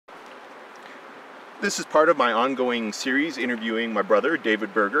This is part of my ongoing series interviewing my brother,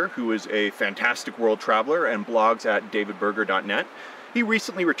 David Berger, who is a fantastic world traveler and blogs at davidberger.net. He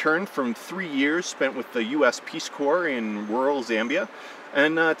recently returned from 3 years spent with the U.S. Peace Corps in rural Zambia.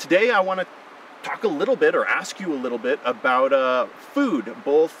 And today I want to talk a little bit, or ask you a little bit, about food,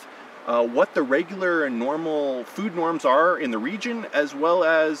 both what the regular and normal food norms are in the region, as well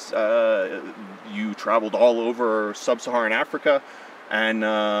as you traveled all over sub-Saharan Africa. And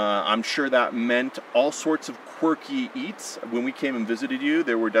I'm sure that meant all sorts of quirky eats. When we came and visited you,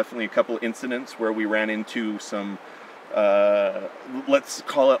 there were definitely a couple of incidents where we ran into some, let's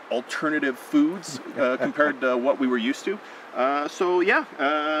call it alternative foods compared to what we were used to.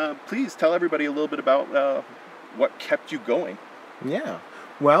 Please tell everybody a little bit about what kept you going. Yeah,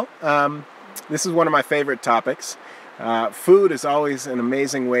 well, this is one of my favorite topics. Food is always an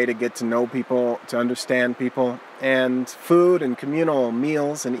amazing way to get to know people, to understand people, and food and communal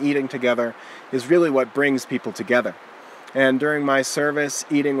meals and eating together is really what brings people together. And during my service,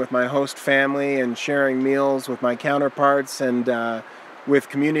 eating with my host family and sharing meals with my counterparts and with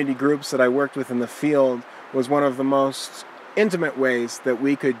community groups that I worked with in the field was one of the most intimate ways that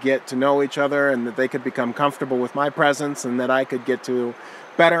we could get to know each other, and that they could become comfortable with my presence, and that I could get to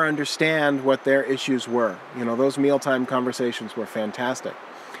better understand what their issues were. You know, those mealtime conversations were fantastic.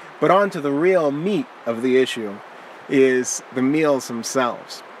 But on to the real meat of the issue is the meals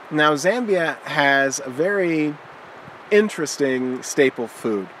themselves. Now, Zambia has a very interesting staple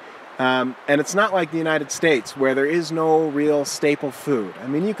food. And it's not like the United States, where there is no real staple food. I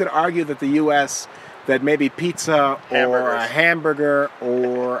mean, you could argue that the U.S., that maybe pizza or a hamburger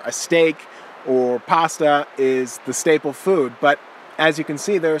or a steak or pasta is the staple food. But as you can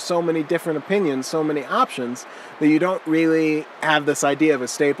see, there are so many different opinions, so many options, that you don't really have this idea of a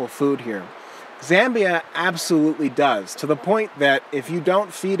staple food here. Zambia absolutely does, to the point that if you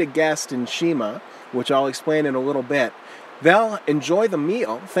don't feed a guest in Shima, which I'll explain in a little bit, they'll enjoy the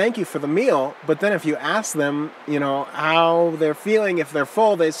meal, thank you for the meal, but then if you ask them, you know, how they're feeling, if they're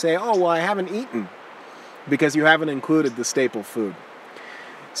full, they say, oh, well, I haven't eaten, because you haven't included the staple food.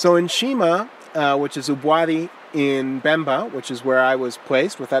 So in Shima, which is Ubwadi in Bemba, which is where I was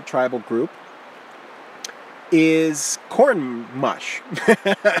placed with that tribal group, is corn mush.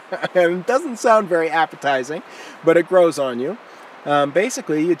 And it doesn't sound very appetizing, but it grows on you.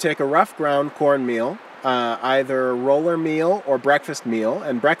 Basically, you take a rough ground cornmeal, either roller meal or breakfast meal,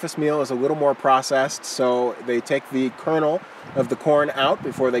 and breakfast meal is a little more processed, so they take the kernel of the corn out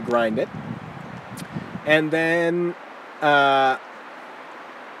before they grind it. And then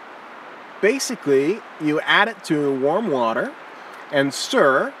basically you add it to warm water and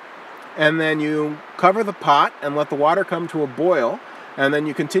stir, and then you cover the pot and let the water come to a boil, and then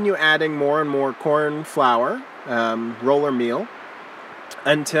you continue adding more and more corn flour, roller meal,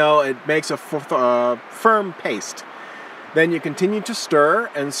 until it makes a firm paste. Then you continue to stir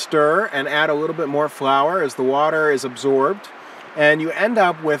and add a little bit more flour as the water is absorbed, and you end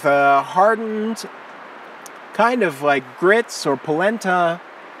up with a hardened kind of like grits or polenta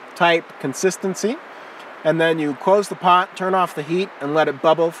type consistency. And then you close the pot, turn off the heat, and let it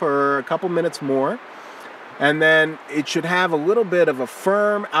bubble for a couple minutes more. And then it should have a little bit of a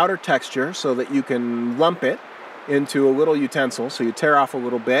firm outer texture so that you can lump it into a little utensil. So you tear off a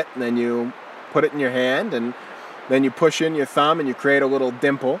little bit, and then you put it in your hand, and then you push in your thumb and you create a little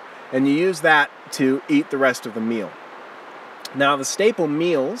dimple, and you use that to eat the rest of the meal. Now, the staple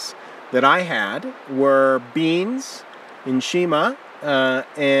meals that I had were beans in Shima,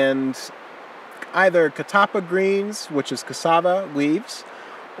 and either katapa greens, which is cassava leaves,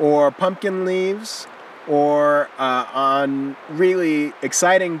 or pumpkin leaves, or on really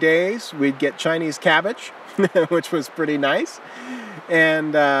exciting days, we'd get Chinese cabbage, which was pretty nice,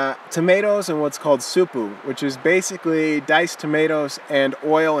 and tomatoes and what's called supu, which is basically diced tomatoes and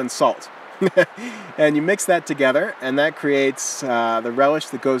oil and salt. And you mix that together, and that creates the relish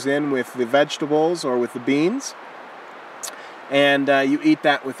that goes in with the vegetables or with the beans. And you eat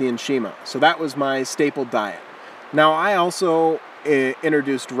that with the nshima. So that was my staple diet. Now, I also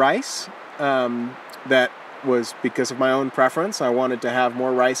introduced rice. That was because of my own preference. I wanted to have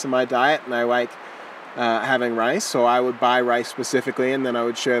more rice in my diet, and I like having rice. So I would buy rice specifically, and then I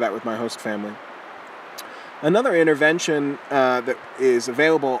would share that with my host family. Another intervention that is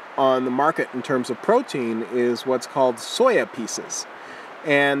available on the market in terms of protein is what's called soya pieces.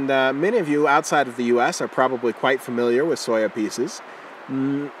 And many of you outside of the U.S. are probably quite familiar with soya pieces.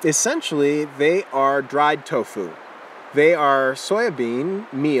 Essentially, they are dried tofu. They are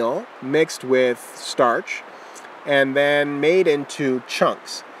soybean meal mixed with starch and then made into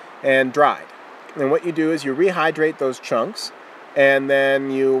chunks and dried. And what you do is you rehydrate those chunks, and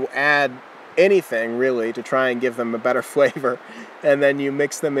then you add anything really to try and give them a better flavor, and then you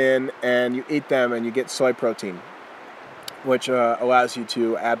mix them in and you eat them and you get soy protein, which allows you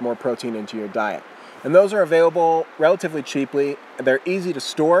to add more protein into your diet. And those are available relatively cheaply. They're easy to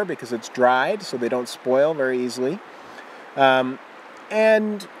store because it's dried, so they don't spoil very easily.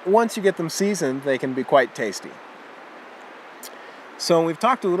 And once you get them seasoned, they can be quite tasty. So we've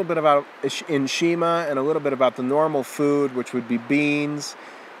talked a little bit about Ifishimu and a little bit about the normal food, which would be beans,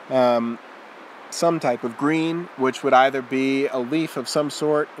 some type of green, which would either be a leaf of some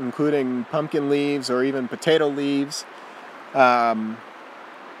sort, including pumpkin leaves or even potato leaves. There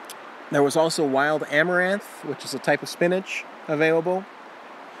was also wild amaranth, which is a type of spinach available.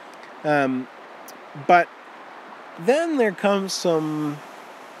 But then there comes some,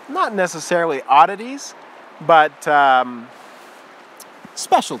 not necessarily oddities, but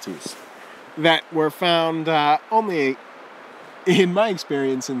specialties that were found only, in my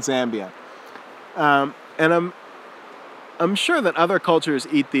experience, in Zambia. And I'm sure that other cultures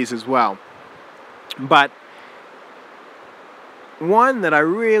eat these as well. But one that I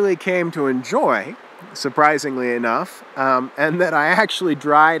really came to enjoy, surprisingly enough, and that I actually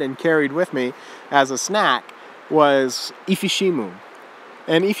dried and carried with me as a snack, was Ifishimu.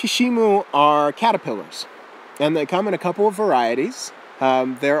 And Ifishimu are caterpillars, and they come in a couple of varieties.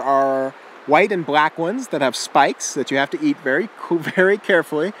 There are white and black ones that have spikes that you have to eat very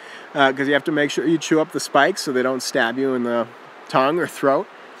carefully, because you have to make sure you chew up the spikes so they don't stab you in the tongue or throat.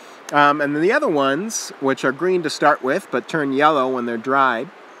 And then the other ones, which are green to start with but turn yellow when they're dried,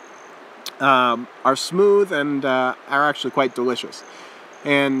 are smooth and are actually quite delicious.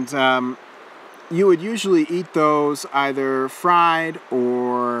 And you would usually eat those either fried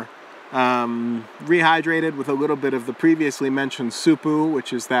or rehydrated with a little bit of the previously mentioned supu,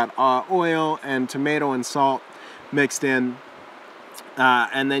 which is that oil and tomato and salt mixed in.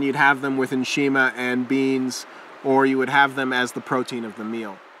 And then you'd have them with Ifishimu and beans, or you would have them as the protein of the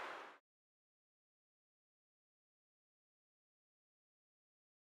meal.